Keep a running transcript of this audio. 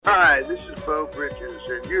Hi, this is Bo Bridges,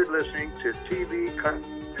 and you're listening to TV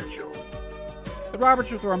Confidential. Roberts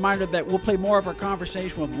with a reminder that we'll play more of our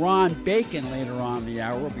conversation with Ron Bacon later on in the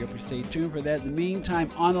hour. We'll be able to stay tuned for that. In the meantime,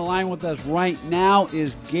 on the line with us right now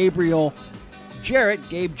is Gabriel Jarrett.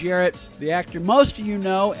 Gabe Jarrett, the actor most of you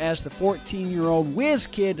know as the 14-year-old whiz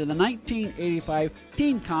kid in the 1985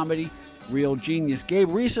 teen comedy Real Genius. Gabe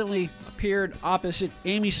recently appeared opposite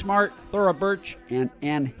Amy Smart, Thora Birch, and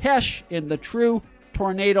Anne Hesh in the true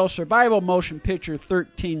tornado survival motion picture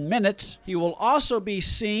 13 Minutes. He will also be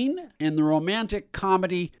seen in the romantic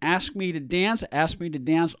comedy Ask Me to Dance. Ask Me to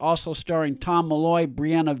Dance, also starring Tom Malloy,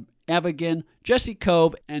 Brianna Evigan, Jesse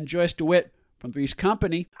Cove, and Joyce DeWitt from Three's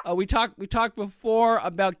Company. We talked before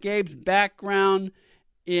about Gabe's background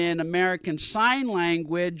in American Sign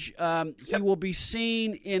Language. He will be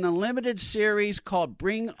seen in a limited series called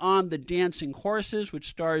Bring on the Dancing Horses, which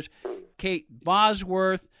stars Kate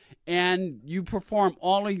Bosworth, and you perform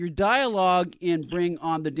all of your dialogue in Bring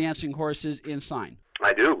on the Dancing Horses in Sign.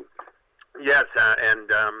 I do, yes,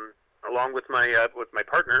 and along with my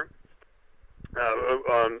partner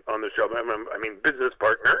on the show, I mean business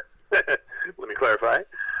partner. Let me clarify.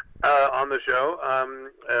 On the show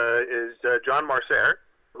is John Marcer,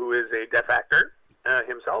 who is a deaf actor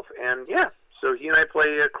himself, and so he and I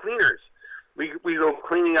play cleaners. We go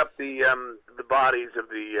cleaning up the bodies of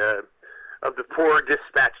the poor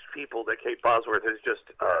dispatched people that Kate Bosworth has just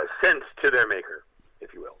sent to their maker,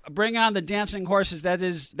 if you will. Bring on the Dancing Horses.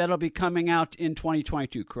 That'll be coming out in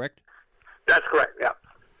 2022, correct? That's correct. Yeah.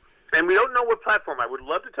 And we don't know what platform. I would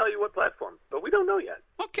love to tell you what platform, but we don't know yet.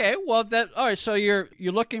 Okay, well, all right. So you're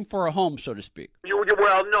looking for a home, so to speak.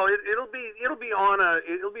 Well, no, it'll be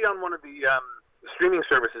on one of the streaming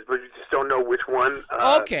services, but you just don't know which one.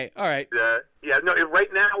 Okay, all right. Right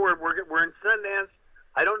now we're in Sundance.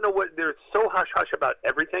 I don't know what they're so hush hush about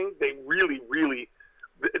everything. They really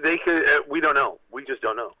they could. We don't know. We just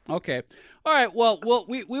don't know. Okay. All right. Well,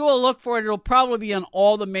 we will look for it. It'll probably be on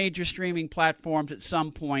all the major streaming platforms at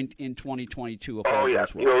some point in 2022. Oh yeah,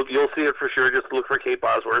 well. You'll see it for sure. Just look for Kate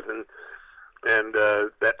Bosworth and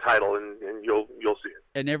that title, and you'll see it.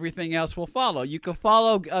 And everything else will follow. You can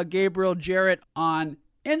follow Gabriel Jarrett on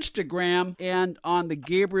Instagram and on the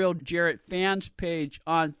Gabriel Jarrett fans page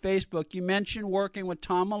on Facebook. You mentioned working with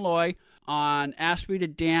Tom Malloy on Ask Me to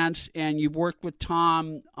Dance, and you've worked with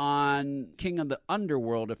Tom on King of the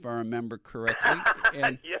Underworld, if I remember correctly.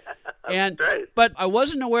 And, that's right. But I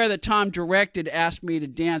wasn't aware that Tom directed Ask Me to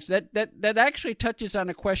Dance. That actually touches on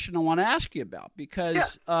a question I want to ask you about,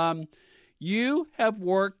 because you have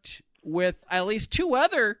worked with at least two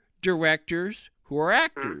other directors who are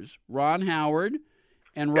actors, Ron Howard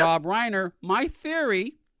and Rob Reiner. My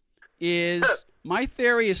theory is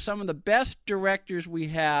some of the best directors we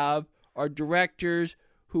have are directors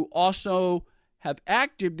who also have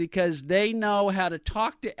acted, because they know how to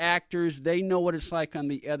talk to actors. They know what it's like on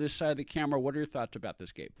the other side of the camera. What are your thoughts about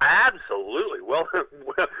this, Gabe? Absolutely. Well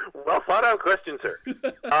thought out question, sir.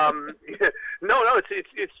 No,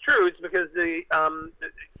 it's true. It's because they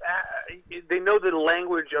know the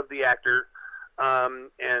language of the actor. And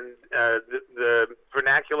the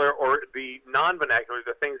vernacular or the non-vernacular,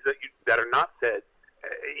 the things that are not said,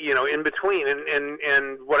 in between.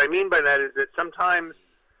 And what I mean by that is that sometimes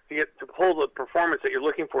to get to pull the performance that you're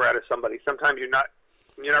looking for out of somebody, sometimes you're not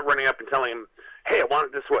running up and telling them, "Hey, I want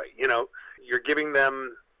it this way." You're giving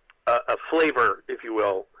them a flavor, if you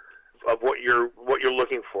will, of what you're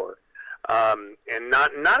looking for. And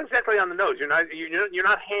not exactly on the nose. You're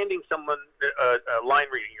not handing someone a line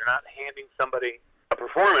reading. You're not handing somebody a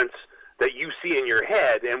performance that you see in your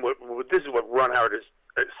head. And this is what Ron Howard is.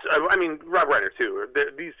 I mean, Rob Reiner too.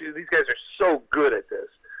 These guys are so good at this.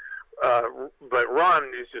 But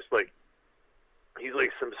Ron is just he's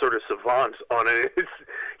like some sort of savant on it.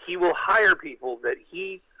 He will hire people that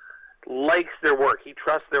he likes their work. He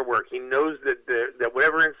trusts their work. He knows that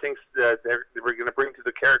whatever instincts that they're going to bring to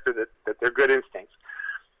the character, that they're good instincts.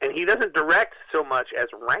 And he doesn't direct so much as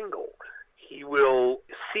wrangle. He will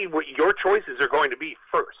see what your choices are going to be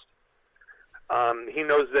first. He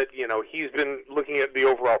knows that he's been looking at the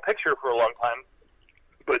overall picture for a long time,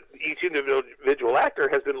 but each individual actor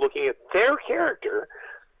has been looking at their character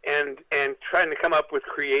and trying to come up with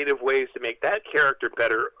creative ways to make that character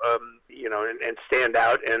better, and stand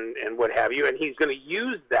out and what have you. And he's going to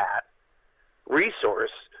use that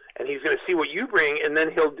resource, and he's going to see what you bring, and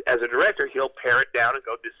then as a director, he'll pare it down and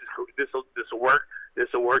go, this will work. This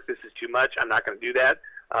will work. This is too much. I'm not going to do that,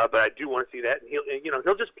 but I do want to see that. And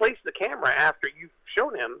he'll just place the camera after you've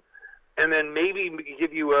shown him, and then maybe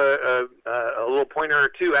give you a little pointer or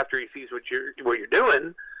two after he sees what you're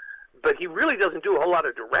doing. But he really doesn't do a whole lot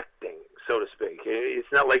of directing. so to speak. It's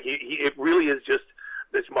not like it really is just.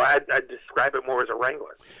 I'd describe it more as a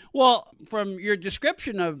wrangler. Well, from your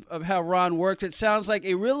description of how Ron works, it sounds like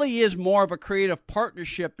it really is more of a creative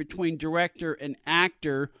partnership between director and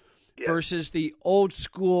actor versus the old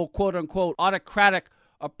school, quote-unquote, autocratic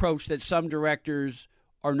approach that some directors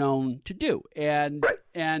are known to do. And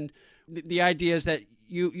the idea is that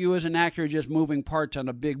you as an actor are just moving parts on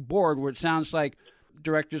a big board, where it sounds like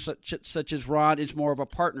directors such as Ron, it's more of a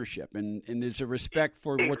partnership, and there's a respect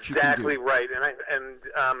for what you can do. Exactly right, and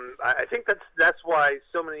I think that's why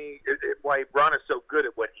why Ron is so good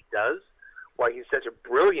at what he does, why he's such a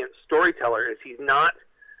brilliant storyteller. Is he's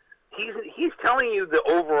telling you the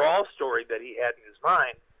overall story that he had in his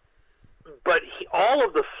mind, but all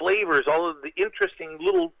of the flavors, all of the interesting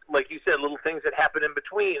little, like you said, little things that happen in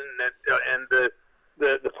between, and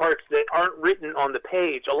the parts that aren't written on the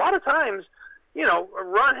page. A lot of times,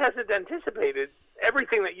 Ron hasn't anticipated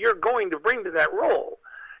everything that you're going to bring to that role.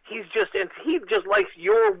 He just likes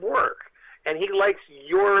your work, and he likes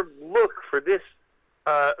your look for this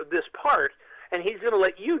part, and he's going to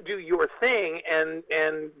let you do your thing and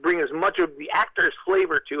bring as much of the actor's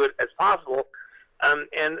flavor to it as possible.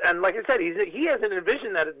 And like I said, he hasn't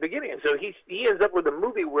envisioned that at the beginning, and so he ends up with a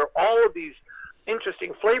movie where all of these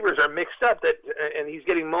interesting flavors are mixed up, and he's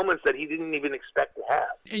getting moments that he didn't even expect to have.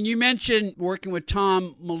 And you mentioned working with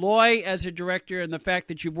Tom Malloy as a director, and the fact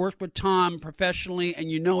that you've worked with Tom professionally and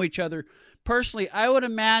you know each other personally. I would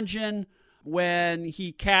imagine when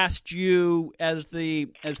he cast you as the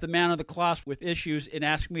man of the cloth with issues in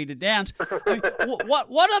Ask Me to Dance, I mean,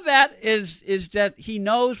 what of that is that he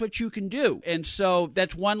knows what you can do, and so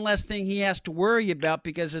that's one less thing he has to worry about,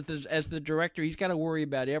 because as the director, he's got to worry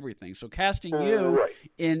about everything. So casting you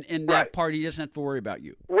in that part, he doesn't have to worry about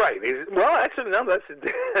you. Right. Well, actually, no,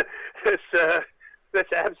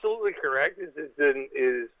 that's absolutely correct. Is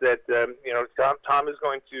that Tom is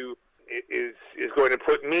going to. Is going to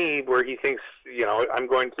put me where he thinks I'm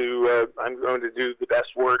going to do the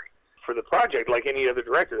best work for the project, like any other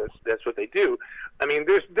director. That's what they do. I mean,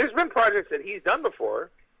 there's been projects that he's done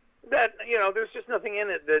before that there's just nothing in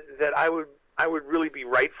it that I would really be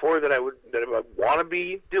right for, that I would want to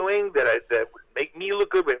be doing, that would make me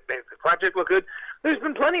look good, make the project look good. There's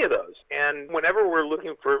been plenty of those, and whenever we're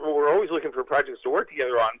always looking for projects to work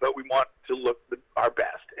together on, but we want to look our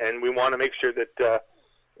best, and we want to make sure that.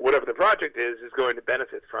 Whatever the project is going to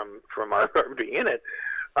benefit from our being in it,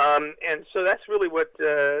 and so that's really what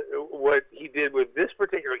he did with this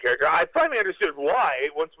particular character. I finally understood why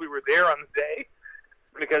once we were there on the day,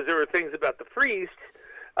 because there were things about the priest.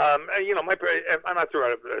 I'm not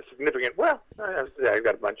throwing a significant. Well, I've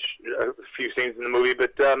got a few scenes in the movie,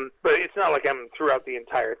 but it's not like I'm throughout the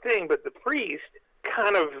entire thing. But the priest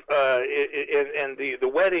kind of and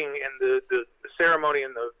the wedding and the ceremony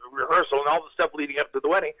and the rehearsal and all the stuff leading up to the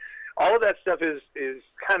wedding, all of that stuff is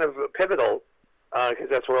kind of pivotal, because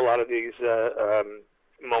that's where a lot of these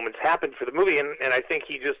moments happen for the movie, and I think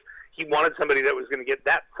he wanted somebody that was going to get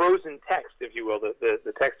that frozen text, if you will,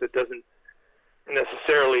 the text that doesn't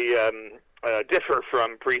necessarily differ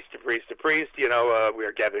from priest to priest to priest. We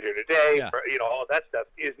are gathered here today. Yeah. All of that stuff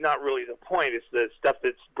is not really the point. It's the stuff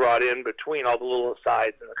that's brought in between all the little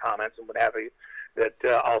asides and the comments and what have you that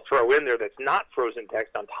I'll throw in there that's not frozen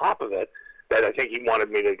text on top of it, that I think he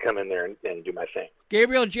wanted me to come in there and do my thing.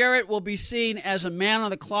 Gabriel Jarret will be seen as a man of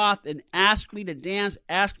the cloth in Ask Me to Dance.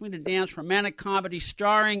 Ask Me to Dance, romantic comedy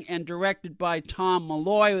starring and directed by Tom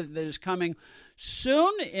Malloy, that is coming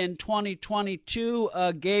soon in 2022.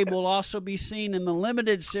 Gabe will also be seen in the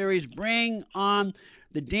limited series Bring On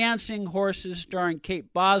the Dancing Horses, starring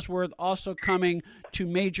Kate Bosworth, also coming to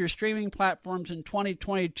major streaming platforms in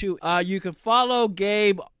 2022. You can follow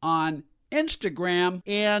Gabe on Instagram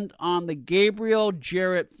and on the Gabriel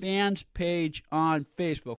Jarret fans page on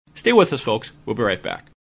Facebook. Stay with us, folks. We'll be right back.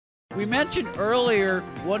 We mentioned earlier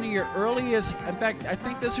one of your earliest, in fact, I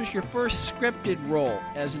think this was your first scripted role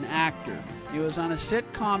as an actor. It was on a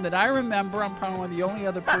sitcom that I remember. I'm probably one of the only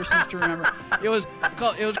other persons to remember. It was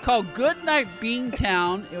called Goodnight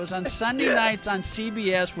Beantown. It was on Sunday nights on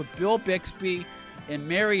CBS with Bill Bixby and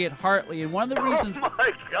Mariette Hartley. And one of the reasons... Oh,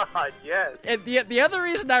 my God, yes. And the other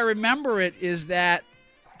reason I remember it is that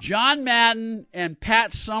John Madden and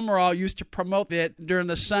Pat Summerall used to promote it during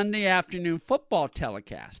the Sunday afternoon football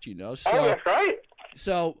telecast, So, oh, that's right.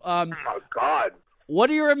 So, oh, my God. What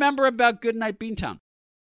do you remember about Goodnight Beantown?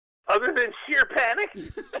 Other than sheer panic?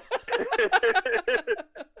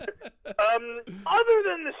 Other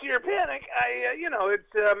than the sheer panic,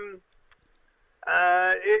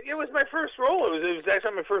 it was my first role. It was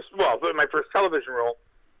actually my first television role.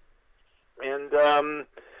 And,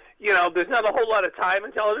 there's not a whole lot of time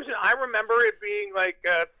in television. I remember it being like,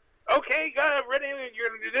 okay, got it, ready, you're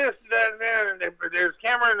going to do this, that, and there's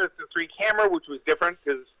camera, and there's the 3-camera, which was different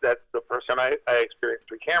because that's the first time I experienced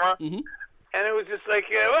 3-camera. Mm-hmm. And it was just like,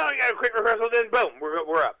 well, we got a quick rehearsal, then boom,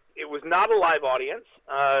 we're up. It was not a live audience,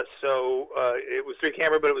 so it was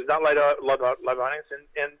 3-camera, but it was not live audience.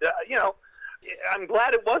 And I'm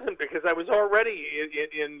glad it wasn't, because I was already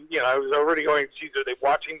I was already going, geez, are they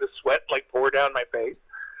watching the sweat like pour down my face?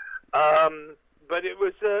 But it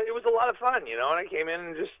was a lot of fun, and I came in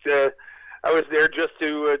and just I was there just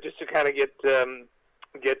to kind of get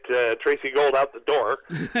Tracy Gold out the door,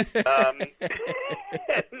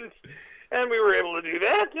 and we were able to do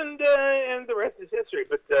that, and the rest is history.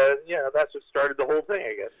 But that's what started the whole thing,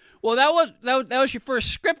 I guess. Well, that was your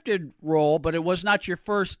first scripted role, but it was not your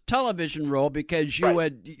first television role, because you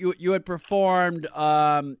had performed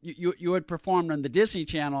you had performed on the Disney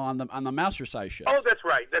Channel on the Mastersize show. Oh, that's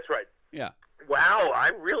right. Yeah. Wow,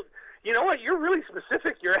 you know what? You're really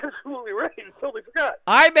specific. You're absolutely right. I totally forgot.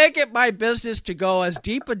 I make it my business to go as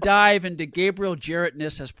deep a dive into Gabriel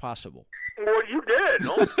Jarrett-ness as possible. Well, you did.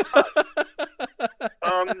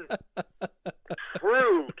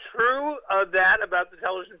 True that about the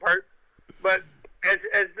television part. But as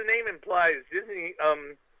the name implies, Disney,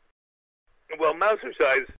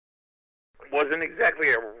 Mastersize wasn't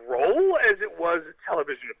exactly a role as it was a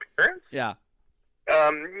television appearance. Yeah.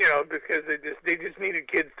 Because they just needed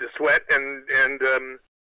kids to sweat and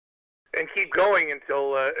keep going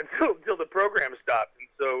until the program stopped. And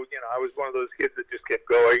so, I was one of those kids that just kept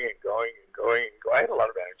going and going and going and going. I had a lot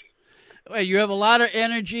of energy. Well, you have a lot of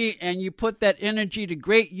energy, and you put that energy to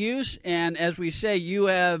great use. And as we say, you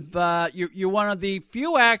have you're one of the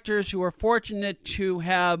few actors who are fortunate to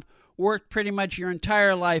have worked pretty much your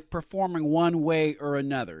entire life performing one way or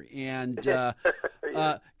another. And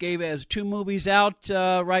Gabe has 2 movies out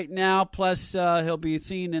right now, plus he'll be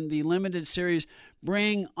seen in the limited series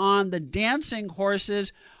Bring on the Dancing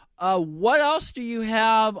Horses. What else do you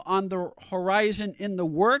have on the horizon in the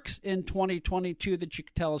works in 2022 that you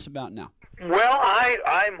can tell us about now? Well,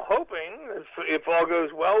 I'm hoping, if all goes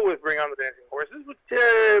well with Bring on the Dancing Horses,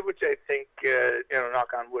 which I think,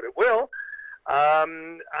 knock on wood, it will.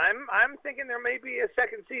 I'm thinking there may be a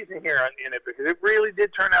second season here in it, because it really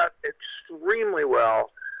did turn out extremely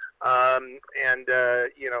well.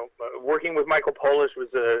 Working with Michael Polish was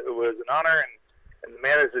an honor, and the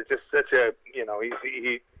man is just such a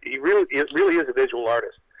he really is a visual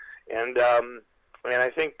artist, and I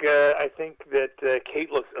think that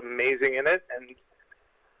Kate looks amazing in it, and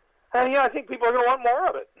I think people are going to want more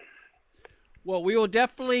of it. Well, we will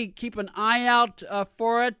definitely keep an eye out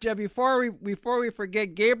for it. Before we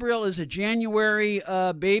forget, Gabriel is a January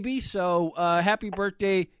baby, so happy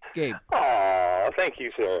birthday, Gabe! Oh, thank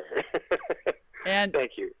you, sir. And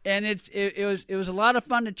thank you. And it was a lot of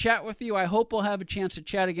fun to chat with you. I hope we'll have a chance to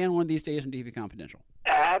chat again one of these days on TV Confidential.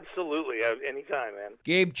 Absolutely, anytime, man.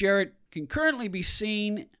 Gabe Jarrett can currently be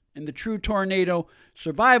seen in the True Tornado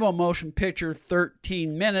survival motion picture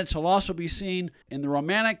 13 Minutes. He'll also be seen in the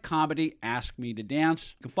romantic comedy Ask Me to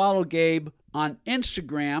Dance. You can follow Gabe on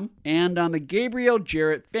Instagram and on the Gabriel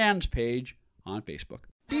Jarrett fans page on Facebook.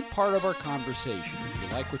 Be part of our conversation. If you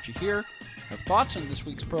like what you hear, have thoughts on this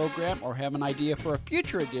week's program, or have an idea for a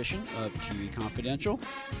future edition of TV Confidential,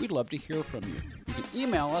 we'd love to hear from you. You can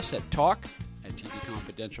email us at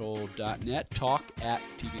talk@tvconfidential.net,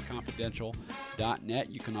 talk@tvconfidential.net.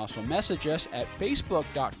 You can also message us at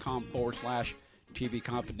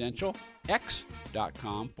facebook.com/tvconfidential,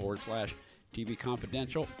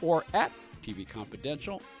 x.com/tvconfidential, or at TV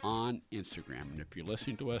Confidential on Instagram. And if you're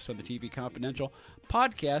listening to us on the TV Confidential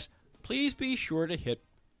podcast, please be sure to hit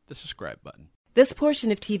the subscribe button. This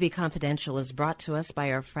portion of TV Confidential is brought to us by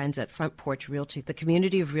our friends at Front Porch Realty, the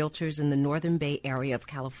community of realtors in the Northern Bay area of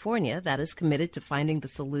California that is committed to finding the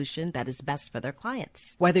solution that is best for their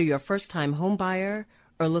clients. Whether you're a first-time home buyer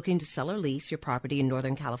or looking to sell or lease your property in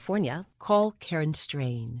Northern California, call Karen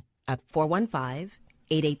Strain at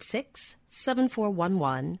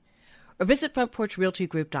 415-886-7411 or visit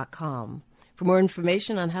frontporchrealtygroup.com for more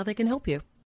information on how they can help you.